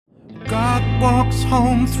walks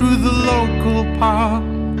home through the local park,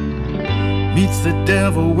 meets the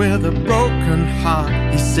devil with a broken heart.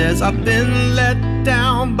 He says, I've been let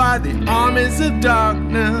down by the armies of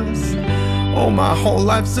darkness. Oh, my whole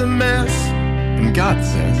life's a mess. And God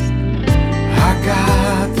says, I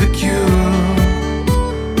got the cure.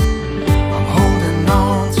 I'm holding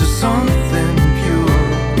on to something pure.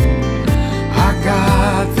 I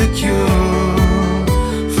got the cure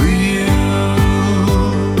for you.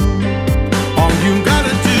 All you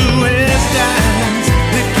gotta do is dance,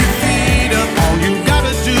 pick your feet up. All you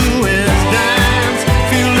gotta do is dance,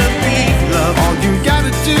 feel the beat, love. All you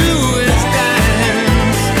gotta do is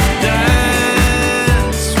dance,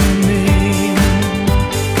 dance with me.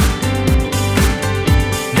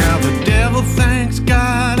 Now the devil thanks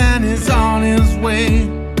God and is on his way,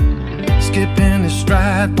 skipping his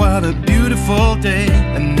stride, what a beautiful day.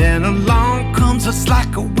 And then along comes a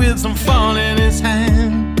slacker with some fun in his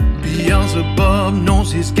hand. Beelzebub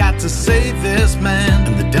knows he's got to save this man.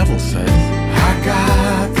 And the devil says, I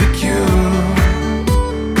got the cure.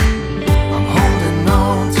 I'm holding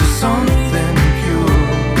on to something pure.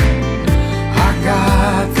 I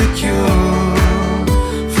got the cure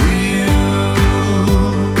for you.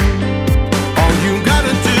 All you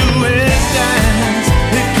gotta do is dance,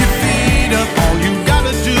 pick your feet up. All you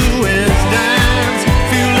gotta do is dance,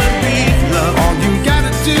 feel the beat, love. All you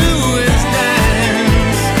gotta do is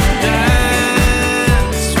dance,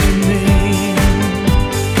 dance with me.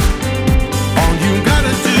 All you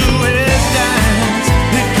gotta do is dance,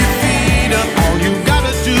 pick your feet up. All you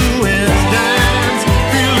gotta do is dance,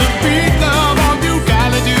 feel the beat, love. All you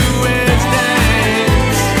gotta do is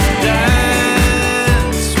dance,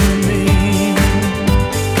 dance with me.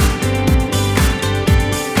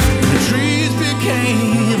 The trees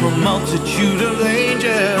became a multitude of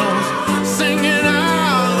angels, singing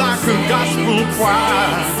out like a gospel choir.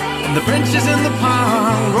 And the branches in the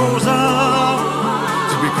palm rose up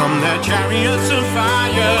to become their chariots of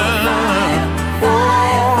fire.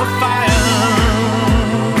 Oh, fire,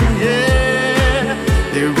 yeah.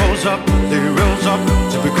 They rose up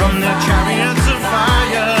to become their chariots of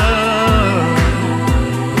fire.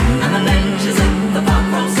 And the branches in the park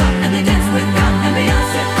rose up and they danced with God and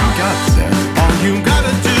Beyonce. God says, all you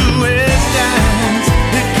gotta do is dance,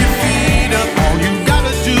 pick your feet up. All you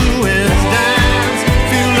gotta do is dance,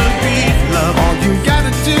 feel the beat, love. All you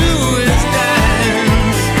gotta do is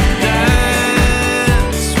dance, dance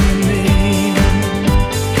with me.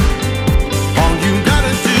 All you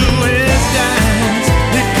gotta do is dance,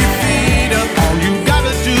 pick your feet up. All you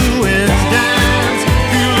gotta do is dance,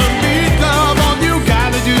 feel the beat, love. All you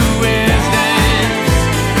gotta do is dance,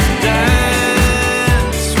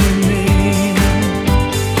 dance with me.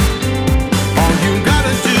 All you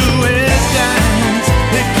gotta do is dance,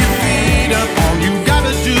 pick your feet up. All you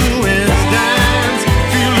gotta do is dance,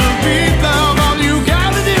 feel the beat, love. All you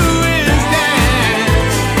gotta do is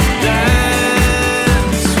dance,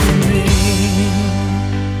 dance with me.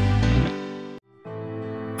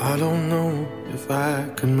 I don't know if I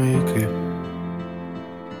can make it,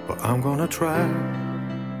 but I'm gonna try.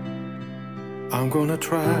 I'm gonna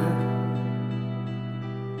try.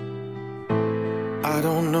 I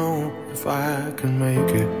don't know if I can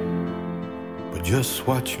make it, but just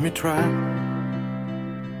watch me try.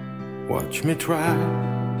 Watch me try.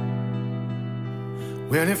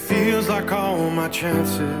 When it feels like all my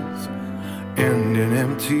chances end in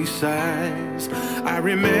empty sighs, I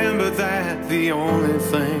remember that the only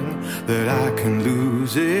thing that I can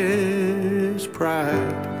lose is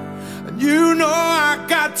pride. And you know I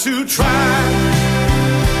got to try.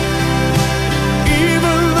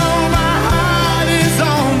 Even though my heart is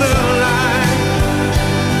on the line,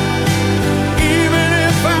 even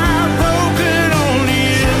if I'm broken on the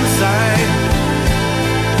inside,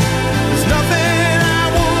 there's nothing I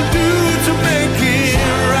won't do to make it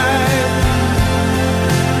right.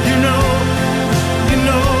 You know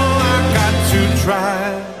I got to try.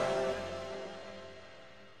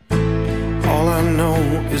 All I know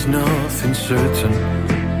is nothing certain,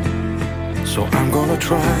 so I'm gonna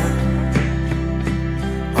try.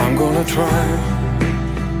 I'm gonna try.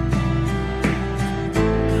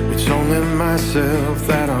 It's only myself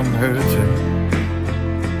that I'm hurting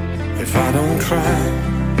if I don't try.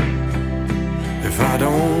 If I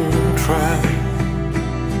don't try.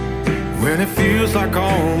 When it feels like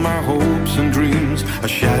all my hopes and dreams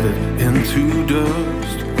are shattered into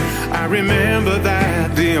dust, I remember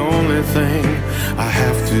that the only thing I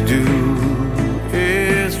have to do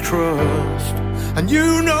is trust. And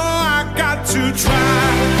you know I got to try.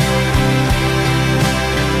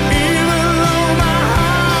 Even though my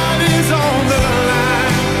heart is on the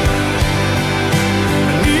line,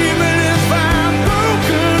 and even if I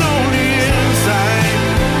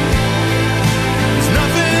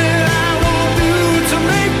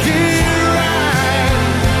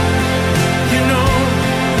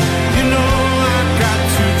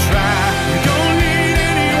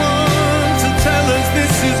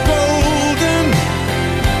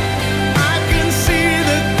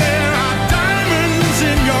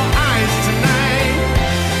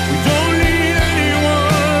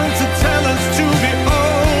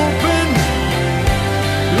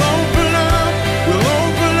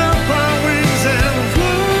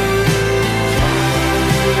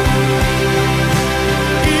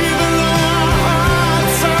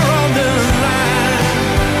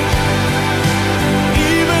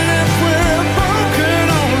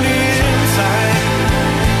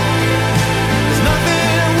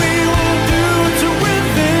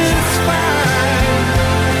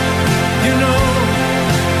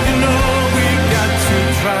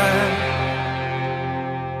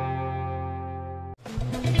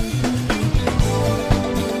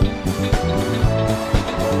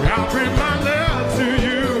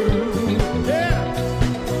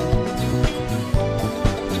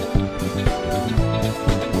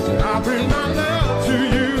I'll bring my love to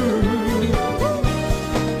you.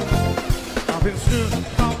 I've been stood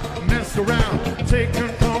up, messed around, taken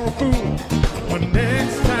for a fool. But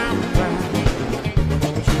next time around, I'm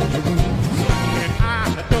gonna change the rules. And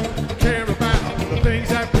I don't care about the things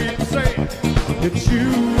that people say. It's you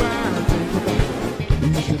I think about.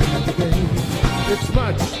 You should have the day. It's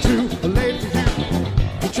much too late for you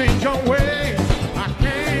to change your ways. I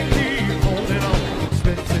can't keep holding on,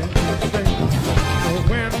 expecting you to stay. So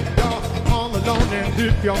when you're all alone and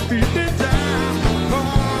if you're feeling down,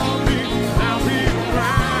 call me, I'll be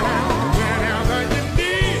around. Whenever you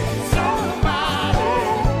need somebody,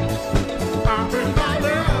 I'll bring my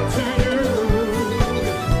love to you.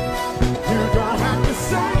 You don't have to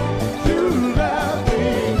say you love me,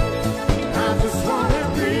 I just wanna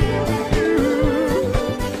be with you.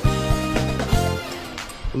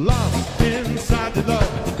 Love inside the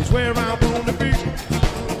love is where I wanna be.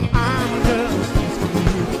 I'm just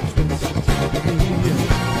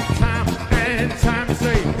time and time to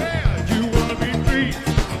say, yeah, you wanna be free,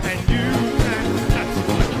 and you can.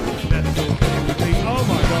 That's okay with me. Oh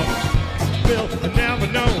my God, Bill, I never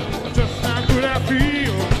know just how good I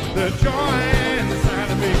feel. The joy inside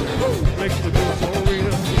of me makes the feel so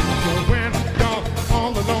real. So when you're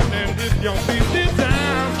all alone and if you're feeling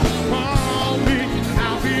down, call me,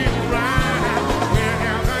 I'll be around.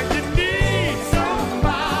 Whenever you need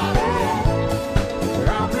somebody,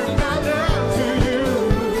 I'll bring my love to you.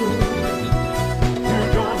 You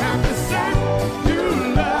don't have to say you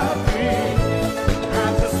love me, I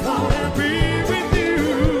just wanna be with you.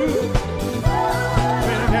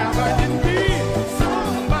 Whenever you need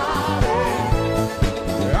somebody,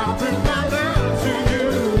 I'll bring my love to you.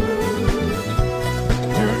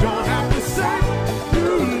 You don't have to say you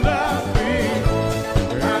love me,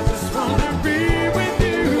 I just wanna be with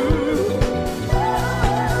you.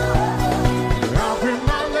 I'll bring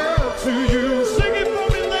my love to you. Sing it for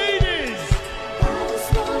me, ladies. I just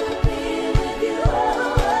wanna be with you.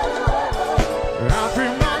 I'll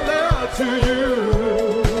bring my love to you.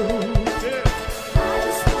 Yeah. I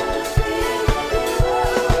just wanna be with you.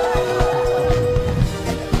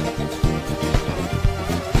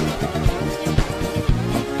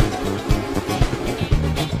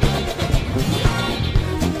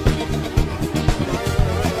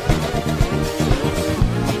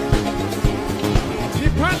 Die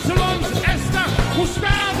Pantalons esta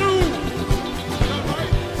gustado.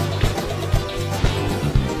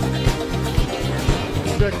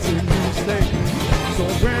 Expecting you to stay. So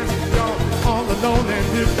when you're all alone and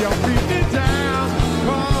if you're feeling down,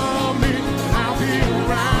 call me, I'll be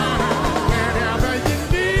around. Whenever you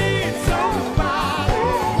need somebody,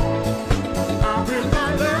 I'll bring my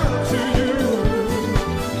love to you.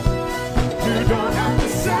 You don't have to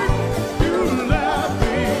say you love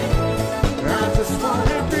me, I just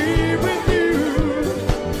wanna be with you.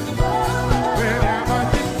 Whenever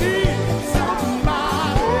you need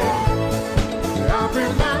somebody, I'll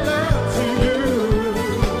bring my love to you.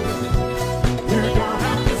 You don't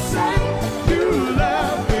have to say you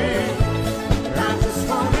love me, I just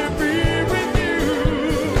wanna be with you.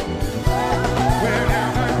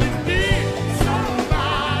 Whenever you need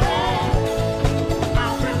somebody,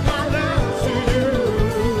 I'll bring my love to you.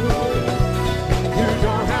 You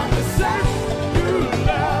don't have to say you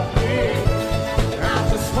love me, I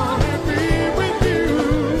just wanna be with you.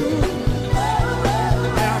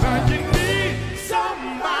 Whenever you need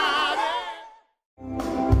somebody.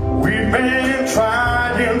 We've been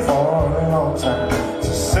trying for a long time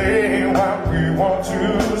to say what we want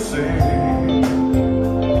to say,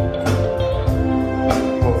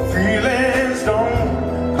 but feelings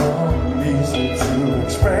don't come easy to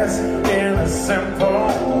express in a simple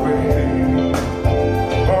way.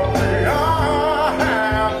 But we all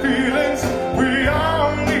have feelings, we all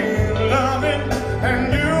need loving, and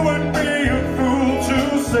you would be a fool to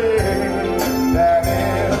say that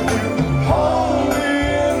if you hold me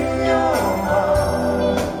in your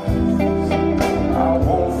arms, I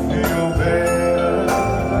won't feel better.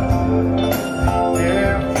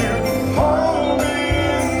 If you hold me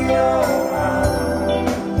in your arms,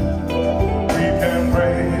 we can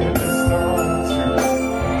break the storm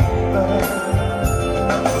together.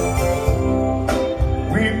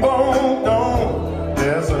 We both know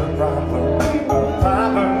there's a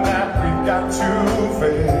problem that we've got to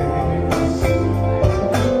face.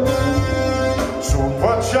 So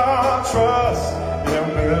put your trust in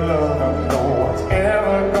me, love. No one's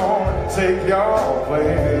ever gonna take your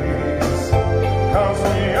place. 'Cause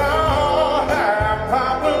we all have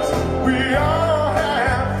problems, we all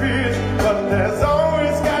have fears, but there's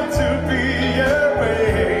always got to be a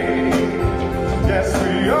way. Yes,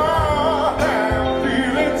 we all have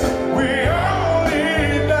feelings, we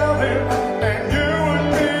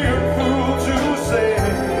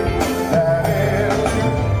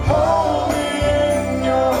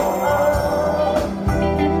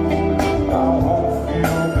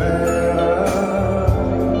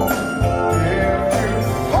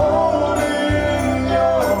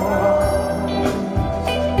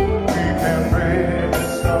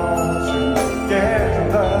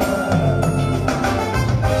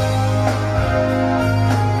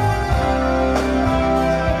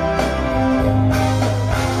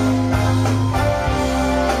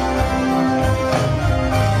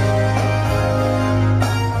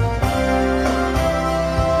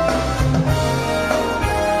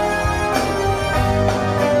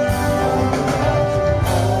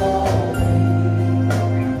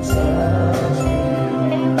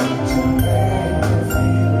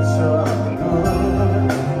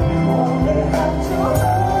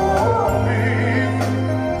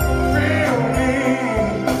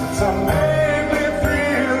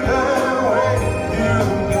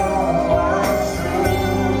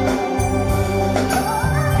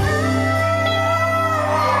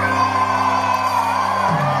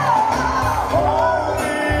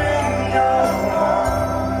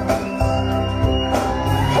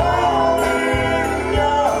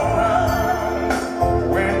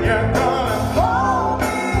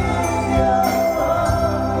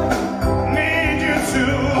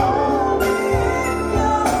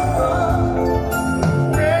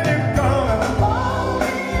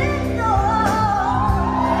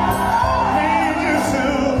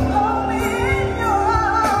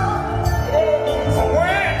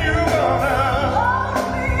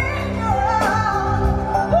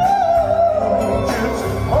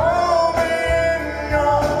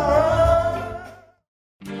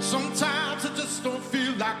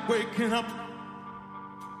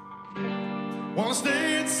Wanna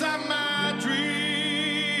stay inside my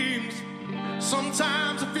dreams.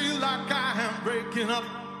 Sometimes I feel like I am breaking up.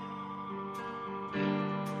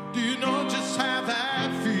 Do you know just how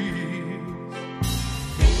that feels?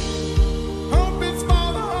 Hope is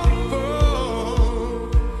for the hopeful.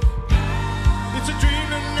 It's a dream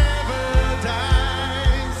that never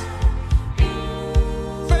dies.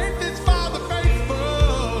 Faith is for the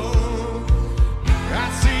faithful. I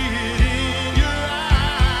see it in your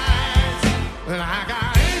eyes. And I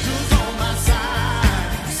got angels on my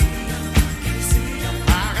side.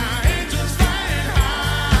 I got angels flying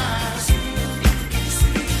high.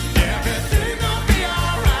 Everything gonna be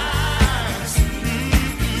alright.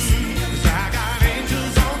 'Cause I got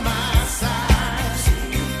angels on my side.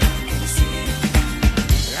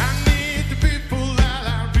 I need the people that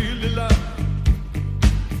I really love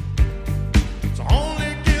to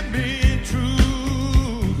only give me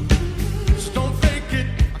truth. So don't fake it,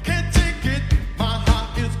 I can't take it. My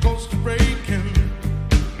heart is close to breaking.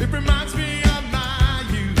 It reminds me of my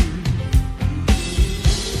youth.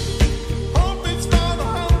 Hope is for the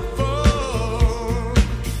hopeful.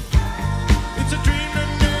 It's a dream that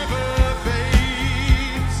never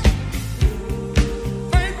fades.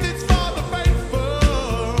 Faith is for the faithful.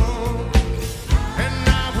 And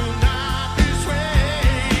I will not be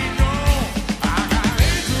swayed. No, I got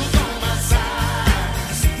angels on my side.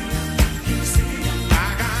 I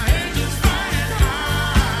got angels flying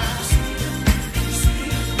high.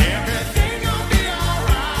 Everything gonna be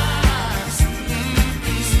alright.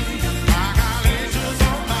 I got angels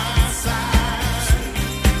on my side.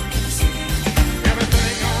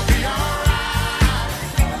 Everything gonna be alright.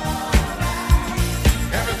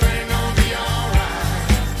 Everything gonna be alright.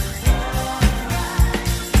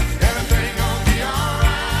 Everything gonna be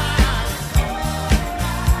alright.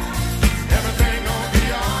 Everything gonna be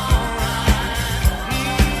alright.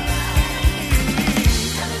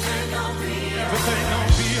 Everything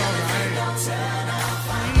gonna be alright.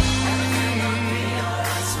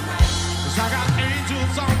 'Cause I got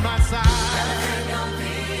angels on my side.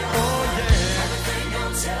 Oh yeah.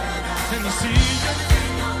 Can you see them?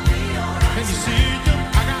 Can you see them?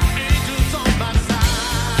 I got angels on my side.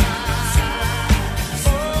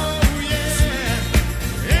 Oh yeah.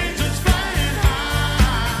 Angels flying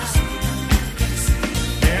high.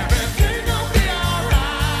 Everything gonna be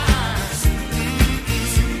alright.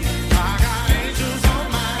 I got angels on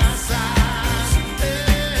my side.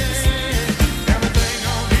 Everything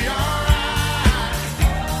gonna be alright.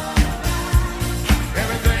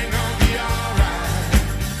 Everything gonna be alright.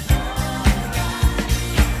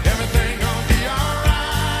 Everything gonna be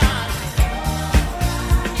alright.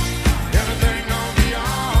 Everything gonna be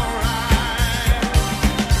alright.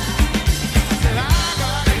 Said I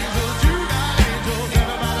got angels, you got angels,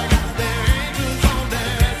 everybody got their angels on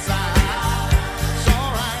their side. It's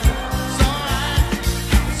alright, it's alright.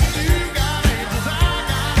 You got angels, I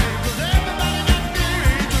got angels, everybody got their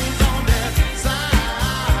angels on their side.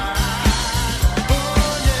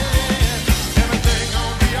 Oh yeah, everything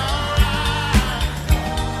gonna be alright.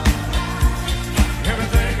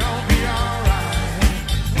 Everything gonna be alright.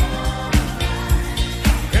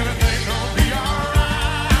 Everything gonna be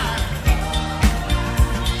alright.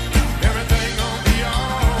 Everything gonna be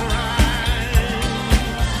alright.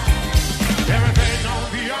 Everything gonna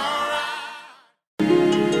be alright.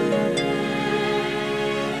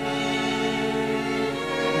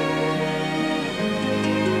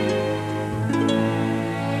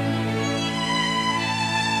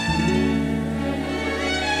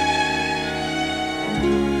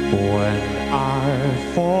 When I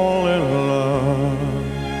fall in love,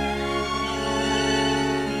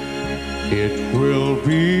 it will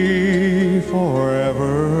be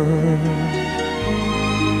forever,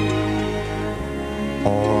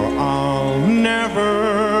 or I'll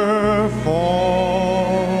never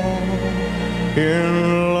fall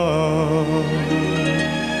in love.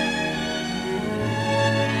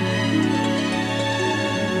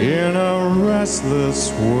 In a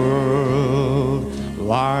restless world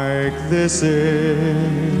like this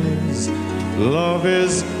is, love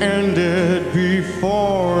is ended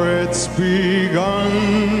before it's begun,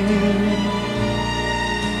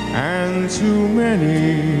 and too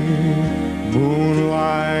many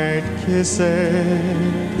moonlight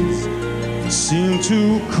kisses seem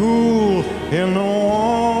to cool in the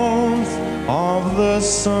warmth of the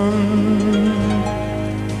sun.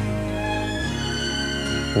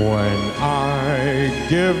 When I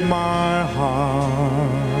give my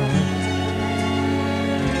heart,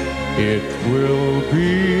 it will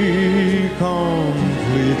be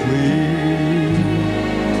completely,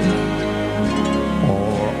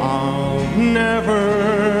 or I'll never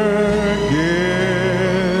give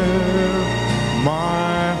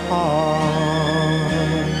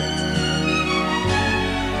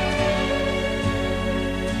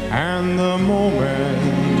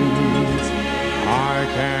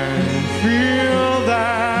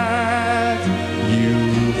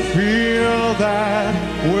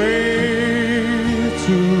way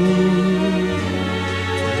to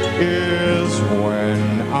is when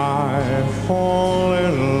I fall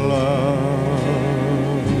in love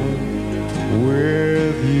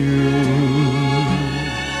with you.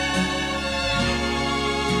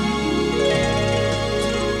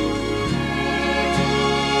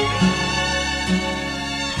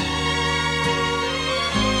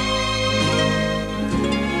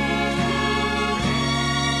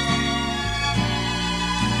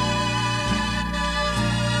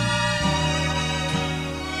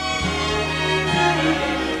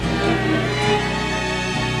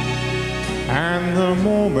 And the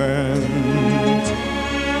moment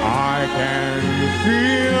I can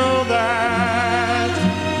feel that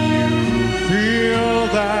you feel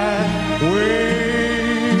that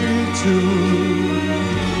way too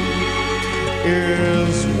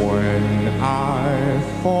is when I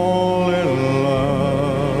fall in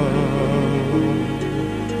love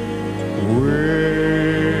with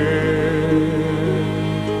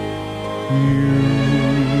you.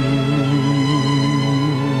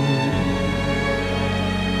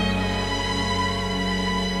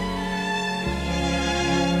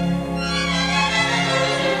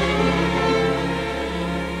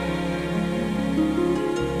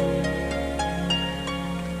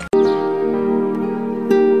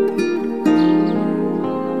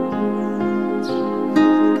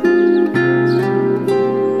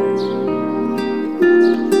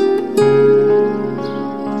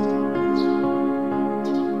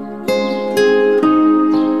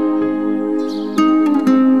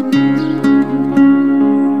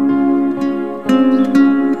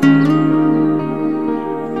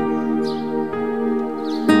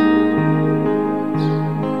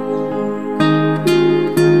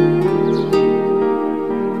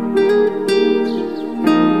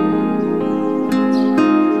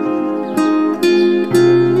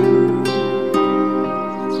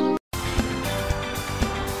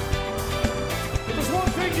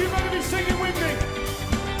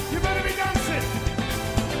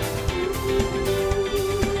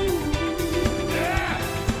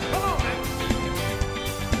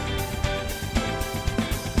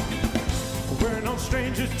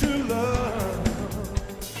 Strangers to love,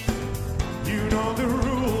 you know the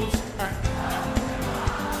rules.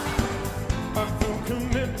 Of the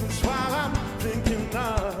commitments while I'm thinking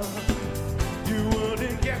of you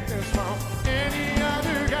wouldn't get this from any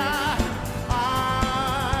other guy.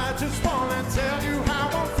 I just wanna tell you how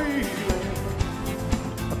I'm feeling.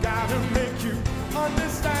 I gotta make you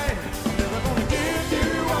understand. I'm never gonna give you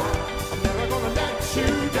up. I'm never gonna let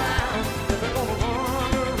you down. Never gonna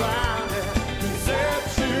run around and desert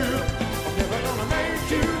you. I'm never gonna make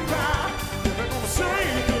you cry. Never gonna say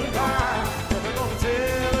goodbye. Never gonna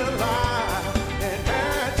tell a lie and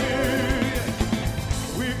hurt you.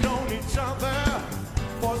 We've known each other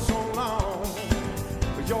for so long.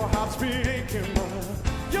 Your heart's been aching, but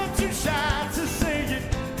you're too shy to say it.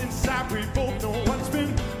 Inside we both know what's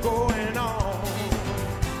been going on.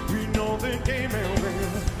 We know the game and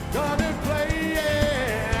we're gonna play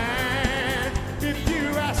it. If you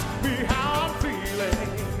ask me how I'm feeling,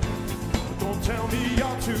 don't tell me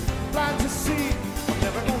you're too blind to see. I'm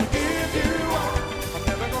never gonna give you up. I'm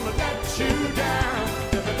never gonna let you down.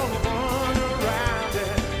 Never gonna run around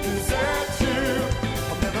and desert you.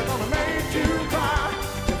 I'm never gonna make you cry.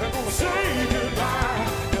 Never gonna say goodbye.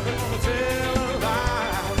 Never gonna tell a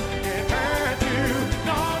lie and hurt you.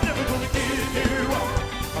 No, I'm never gonna give you up.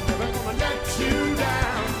 I'm never gonna let you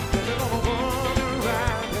down. Never gonna run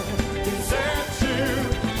around and desert you.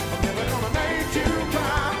 I'm never gonna make you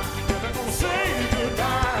cry. Never gonna say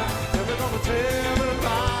goodbye. Never gonna tell a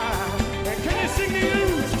lie. And can you sing the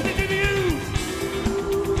blues? Can you do the blues?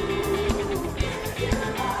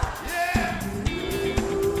 Yeah.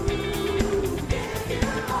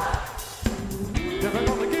 Never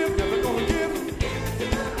gonna give, never gonna give.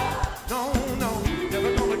 No, no,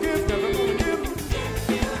 never gonna give, never gonna give.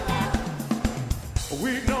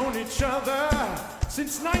 We've known each other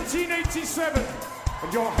since 1987,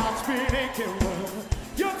 and your heart's been aching, but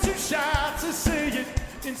you're too shy to say it.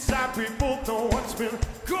 Inside we both know what's been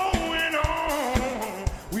going on.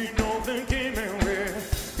 We know the game and we're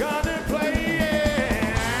gonna play it.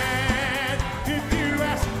 If you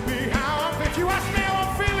ask me how I'm feeling, if you ask me how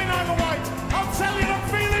I'm feeling, I'm white, I'll tell you I'm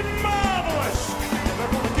feeling marvelous. Never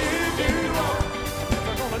gonna give you up.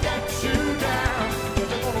 Never gonna let you down.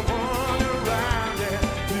 Never gonna run around and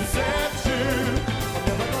desert you. I'm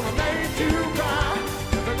never gonna make you cry.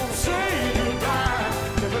 Never gonna say goodbye.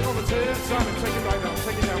 Never gonna tell Simon, take it right now,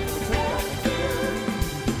 take it down, take it down.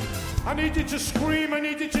 I need you to scream, I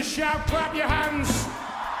need you to shout, clap your hands.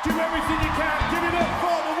 Do everything you can. Give it up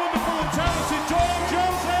for the wonderful and talented Dawn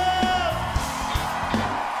Johnson.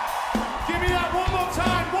 Give me that one more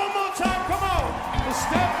time. One more time. Come on. For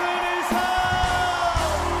Stephanie's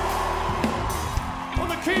home. On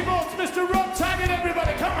the keyboards, Mr. Rob Taggart,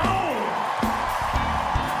 everybody. Come on.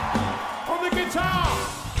 On the guitar,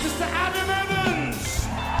 Mr. Adam Evans.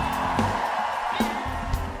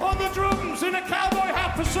 On the drums, in a cowboy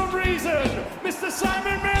hat for some reason, Mr.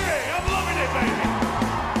 Simon Murray. I'm loving it, baby.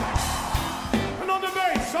 And on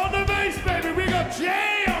the bass, baby, we got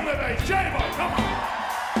Jay on the bass. Jay boy, come on.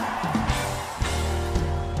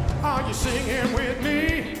 Are you singing with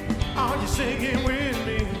me? Are you singing with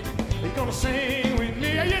me? Are you gonna sing with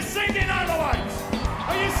me? Are you singing, otherwise?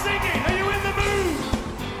 Are you singing? Are you in the mood?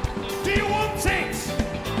 Do you want it?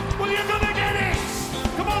 Well, you're gonna get it.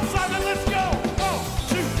 Come on, Simon, let's go. 1,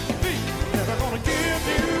 2, 3. Never gonna give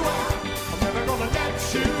you up. I'm never gonna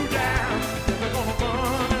let you down. Never gonna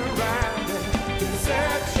run around and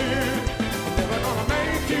desert you. I'm never gonna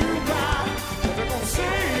make you cry. Never gonna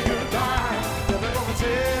say goodbye. Never gonna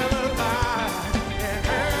tell a lie and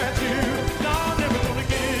hurt you. No, I'm never gonna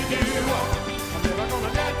give you up. I'm never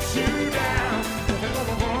gonna let you down. Never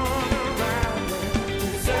gonna run around.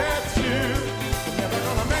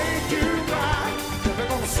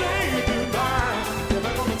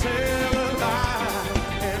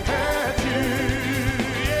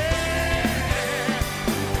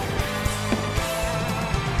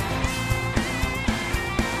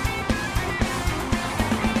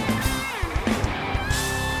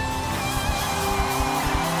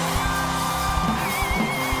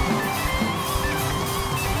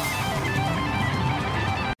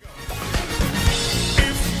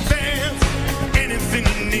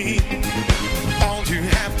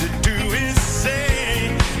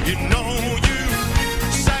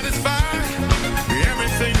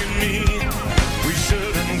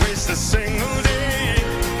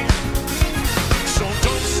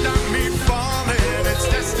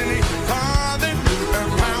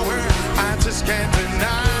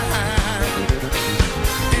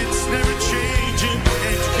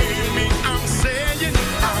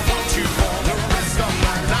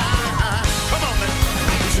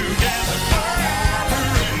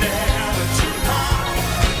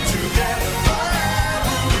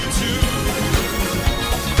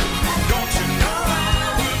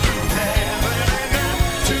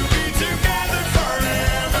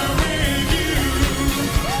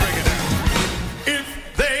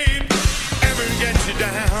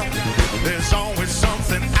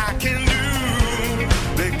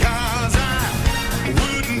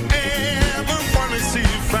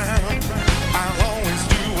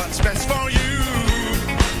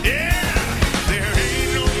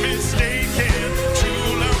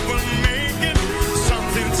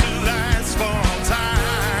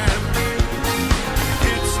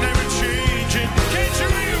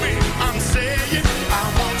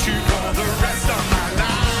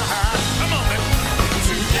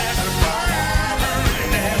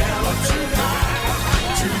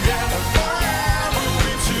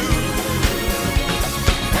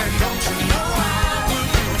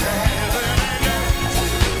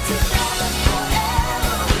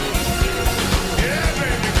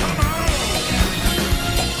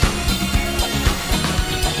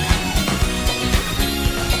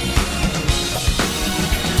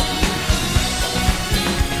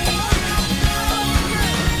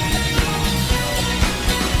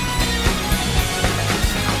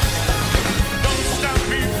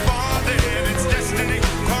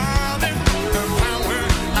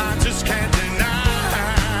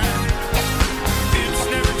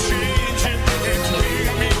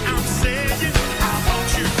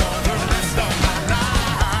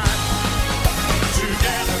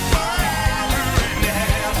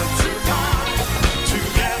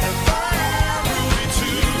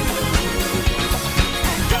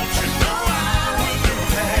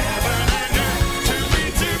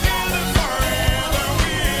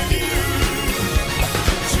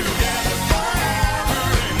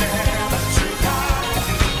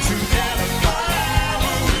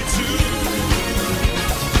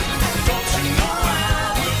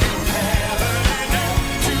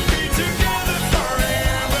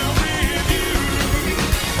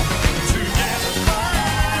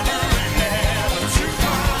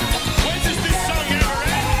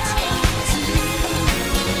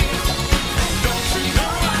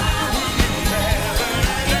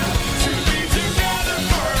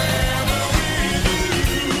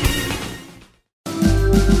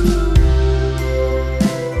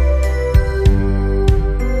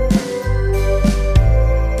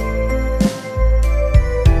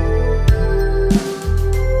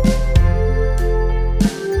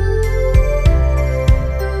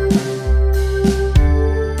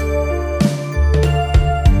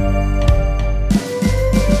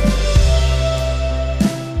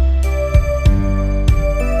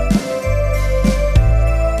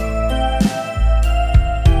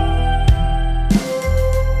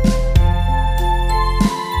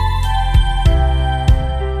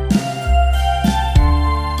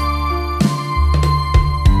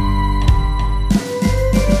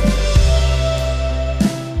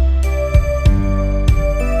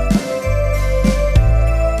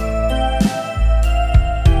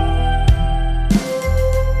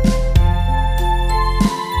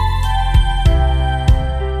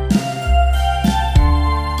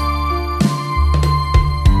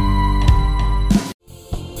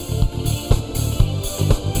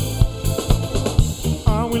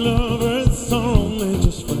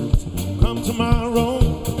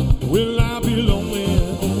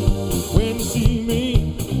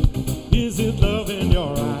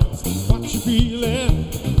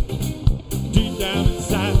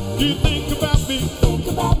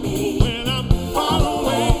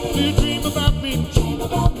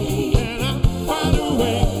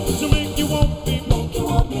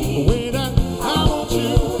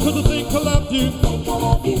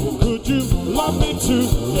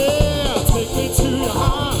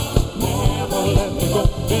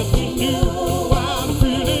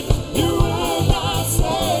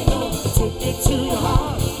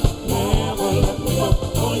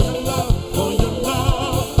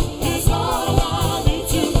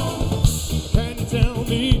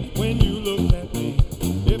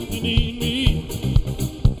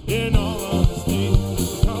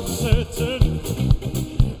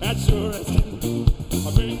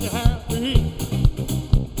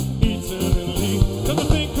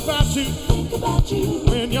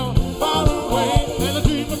 When you're far away and I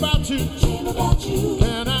dream about you.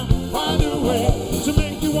 Can I find a way to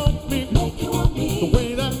make you want me? The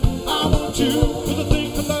way that I want you. 'Cause I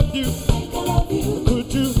think I love you.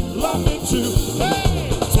 Could you love me too? Hey,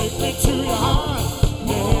 take me to your heart.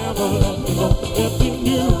 Never let me go. If you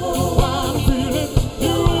knew why I'm feeling,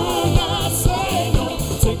 you would not say no.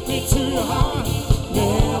 Take me to your heart.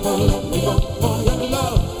 Never let me go. For your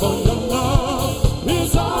love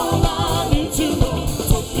is all I need to know.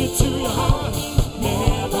 Take me to your heart.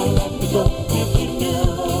 Never let me go. If you knew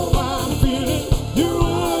why I'm feeling, you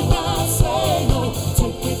would not say no.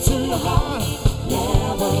 Take me to your heart.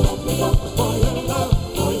 Never let me go. For your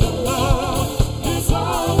love is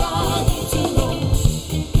all I need to know.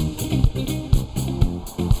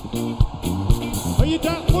 Are you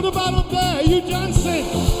done? What about up there? Are you dancing?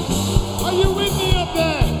 Are you with me up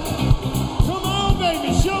there? Come on,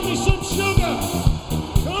 baby, show me some sugar.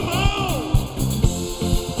 Come on.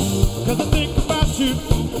 'Cause I think about you.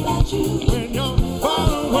 When you're far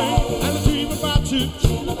away and I dream about you.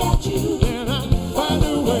 And I find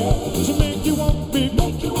a way to make you want me.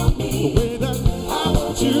 The way that I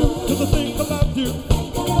want you. 'Cause I think I love you.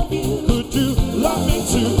 Could you love me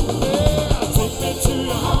too? Yeah, take me to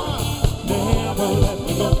your heart. Never let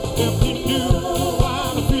me go. If you knew why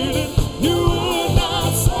I'm feeling, you would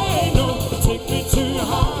not say no. Take me to your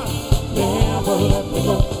heart. Never let me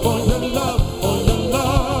go. For your love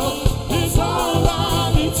is all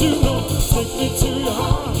I need to know. Take me to your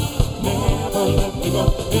heart. Never let me go.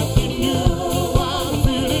 If you knew why I'm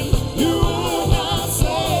feeling, you would not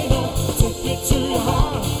say no. Take me to your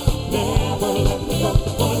heart. Never let me go.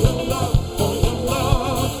 For your love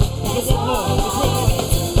is all I need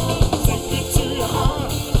to know. Take me to your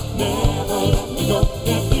heart. Never let me go.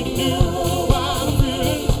 If you knew why I'm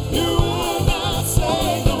feeling, you would not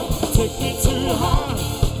say no. Take me to your heart.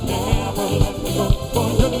 Never let me go. For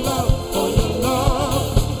your love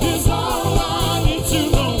is all I need to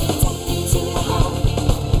know. Take me to your heart.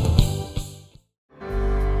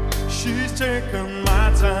 She's taken my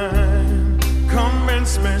time,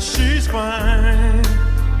 convinced me she's fine,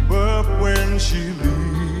 but when she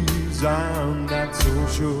leaves, I'm not so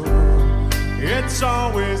sure. It's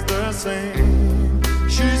always the same.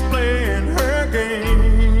 She's playing her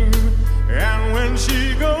game, and when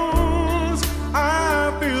she goes,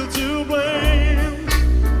 I feel to blame.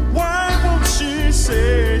 Why won't she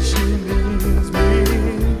say she needs me?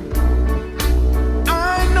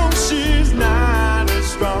 I know she's not as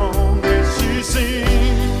strong as she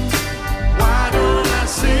seems. Why don't I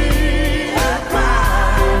see her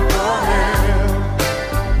cry for help?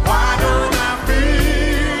 Why don't I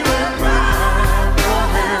feel her cry for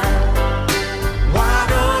help? Why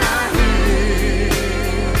don't I hear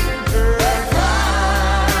her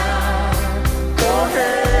cry?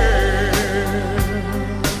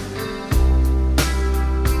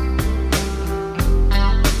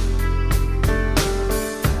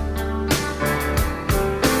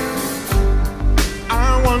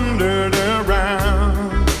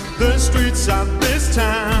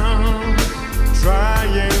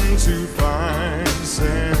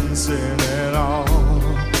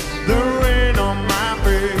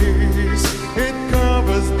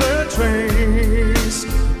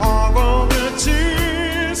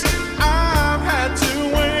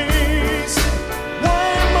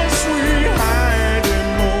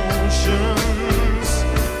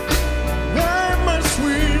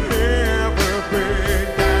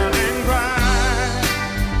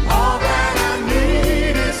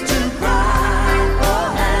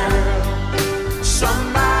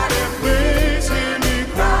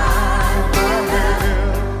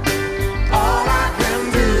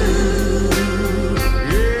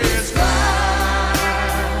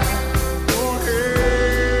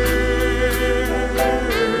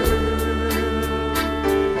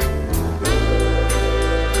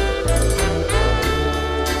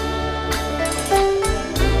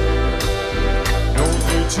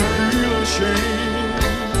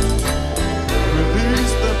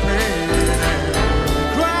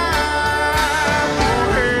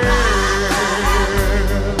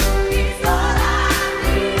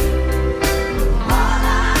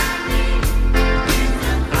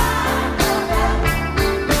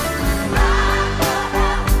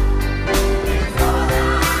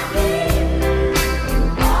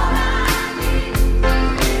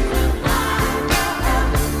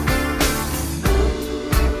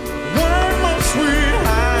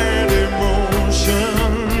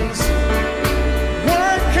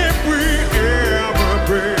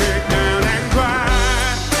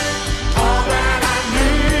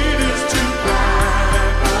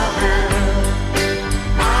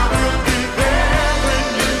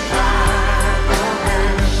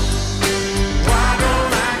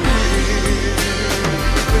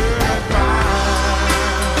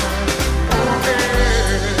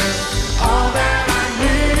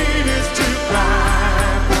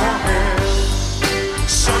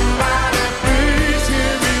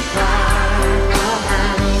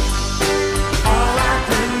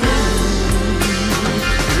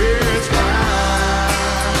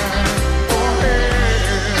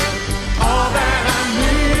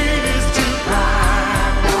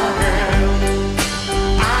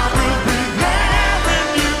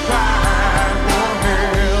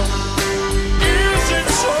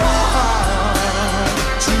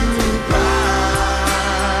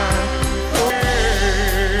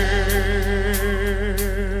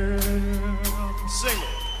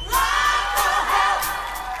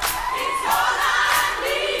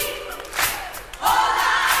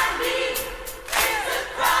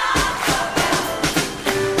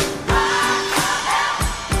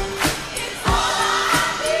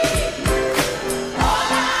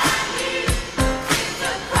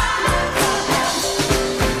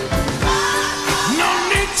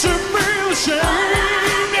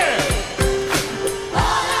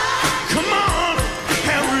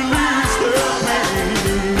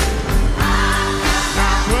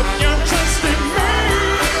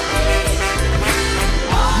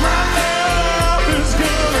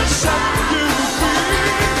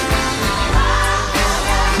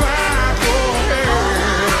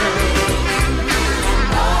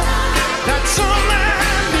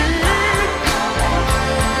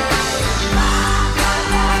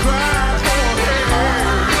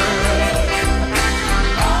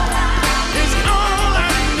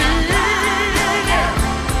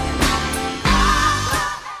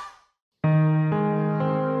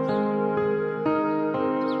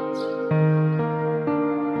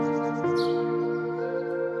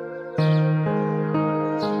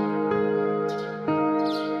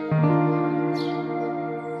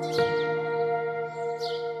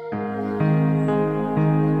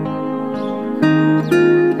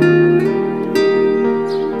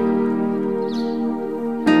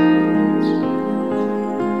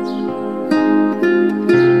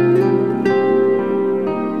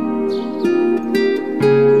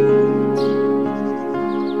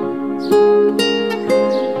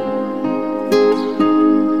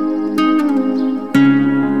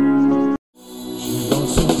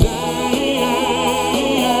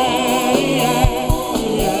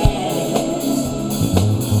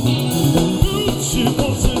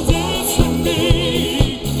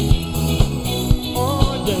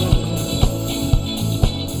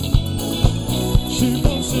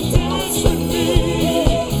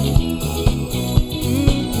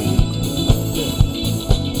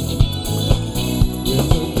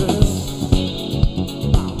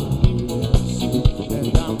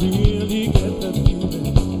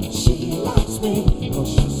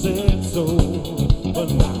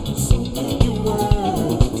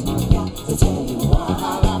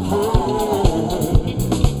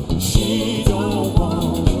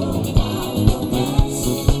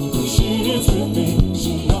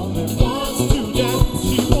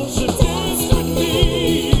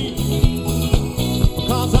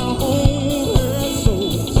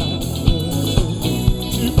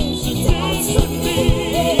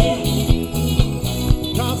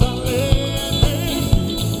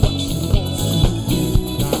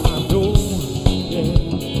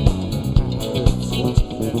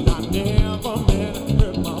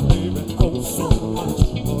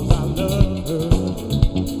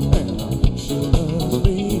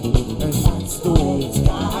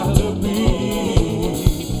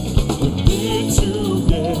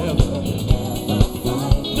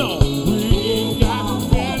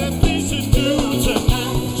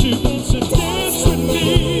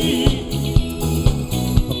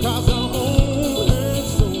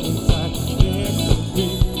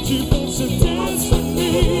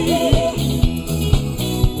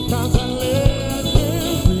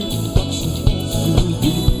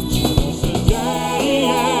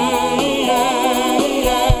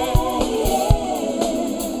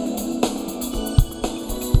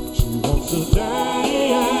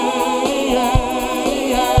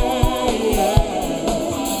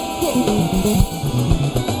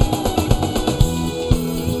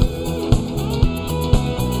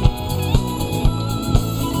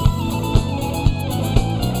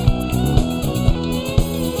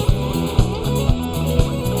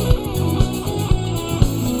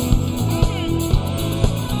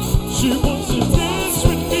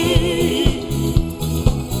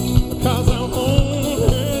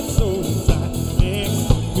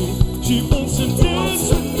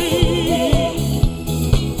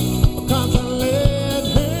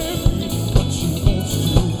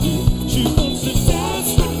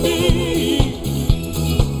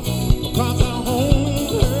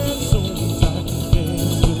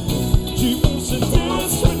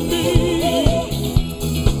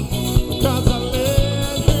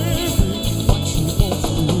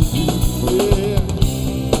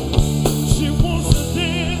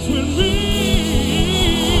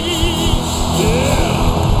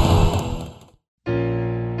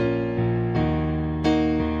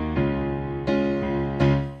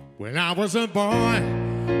 was a boy,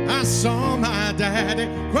 I saw my daddy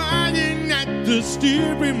crying at the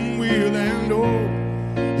steering wheel, and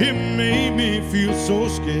oh, it made me feel so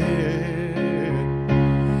scared.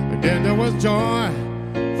 And then there was joy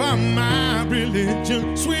for my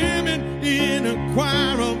religion, swimming in a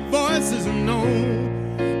choir of voices, and no,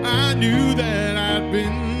 I knew that I'd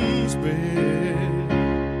been spared.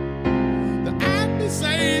 That I'd be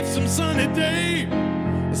saved some sunny day,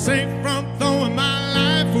 safe from throwing my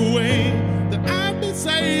life away. That I'd be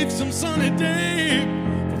saved some sunny day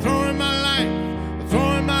from throwing my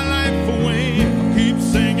life away. Keep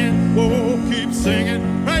singing, whoa, keep singing,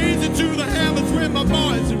 praise it to the heavens with my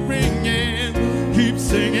voice is ringing. Keep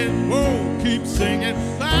singing, whoa, keep singing,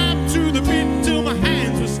 vibe to the beat till my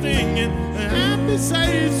hands were stinging. And I'd be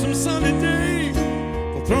saved some sunny day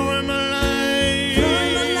for throwing my life away.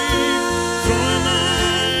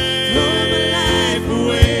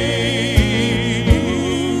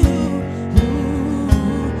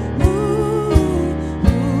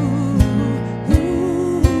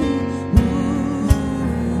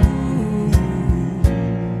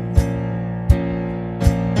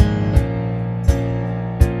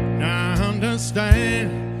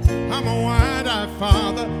 I'm a wide-eyed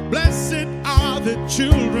father, blessed are the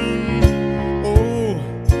children, oh,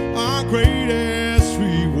 our greatest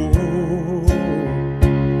reward.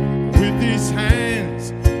 With these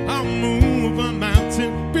hands I'll move a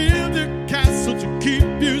mountain, build a castle to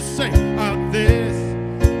keep you safe. Of this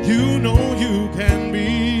you know you can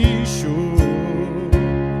be sure.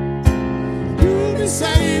 You'll be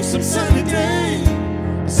saved some sunny day,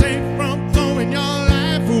 safe from throwing your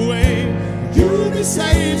life away. You'll be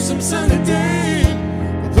saved some sunny day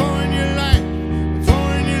for throwing your life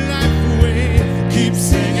away. Keep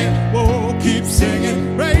singing, whoa, keep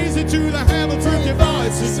singing, raise it to the heavens with your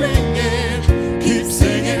voices ringing. Keep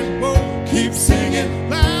singing, whoa, keep singing,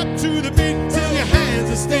 loud to the beat till your hands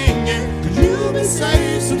are stinging. Cause you'll be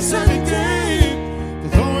saved some sunny day for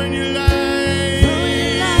throwing your life away.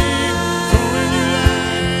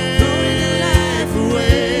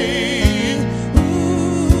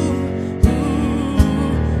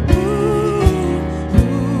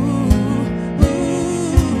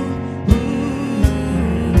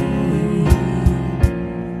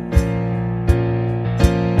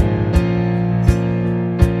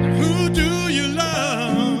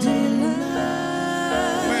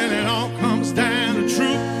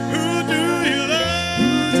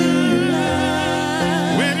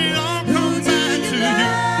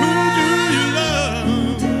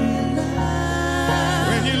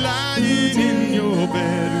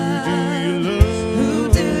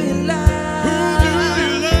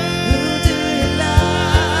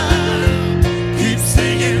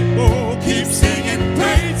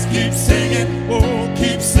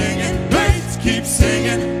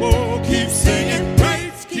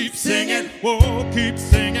 Keep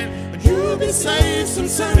singing, and you'll be saved some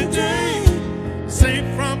sunny day, safe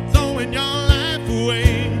from throwing your life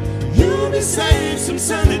away. You'll be saved some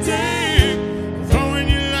sunny day, throwing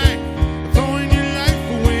your life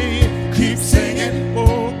away. Keep singing,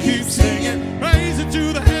 oh, keep singing, raise it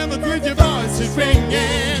to the heavens with your voices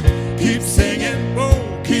ringing. Keep singing,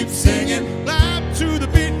 oh, keep singing, loud to the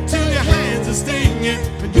beat till your hands are stinging.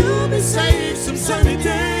 And you'll be saved some sunny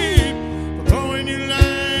day, throwing your life.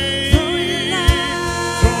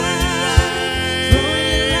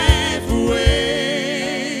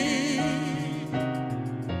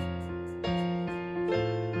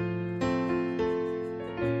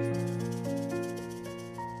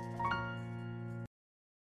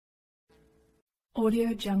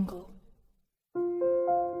 Audio Jungle.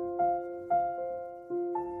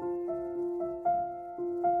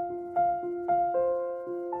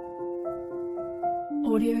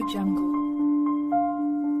 Audio Jungle.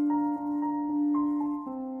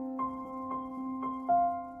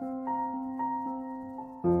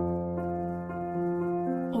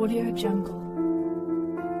 Audio Jungle.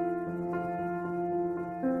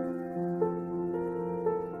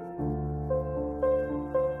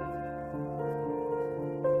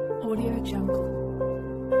 Audio Jungle.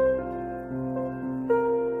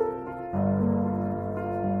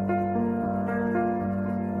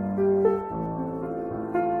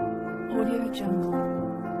 Audio Jungle.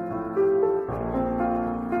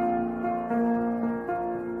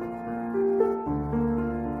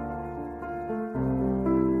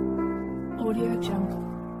 Audio Jungle.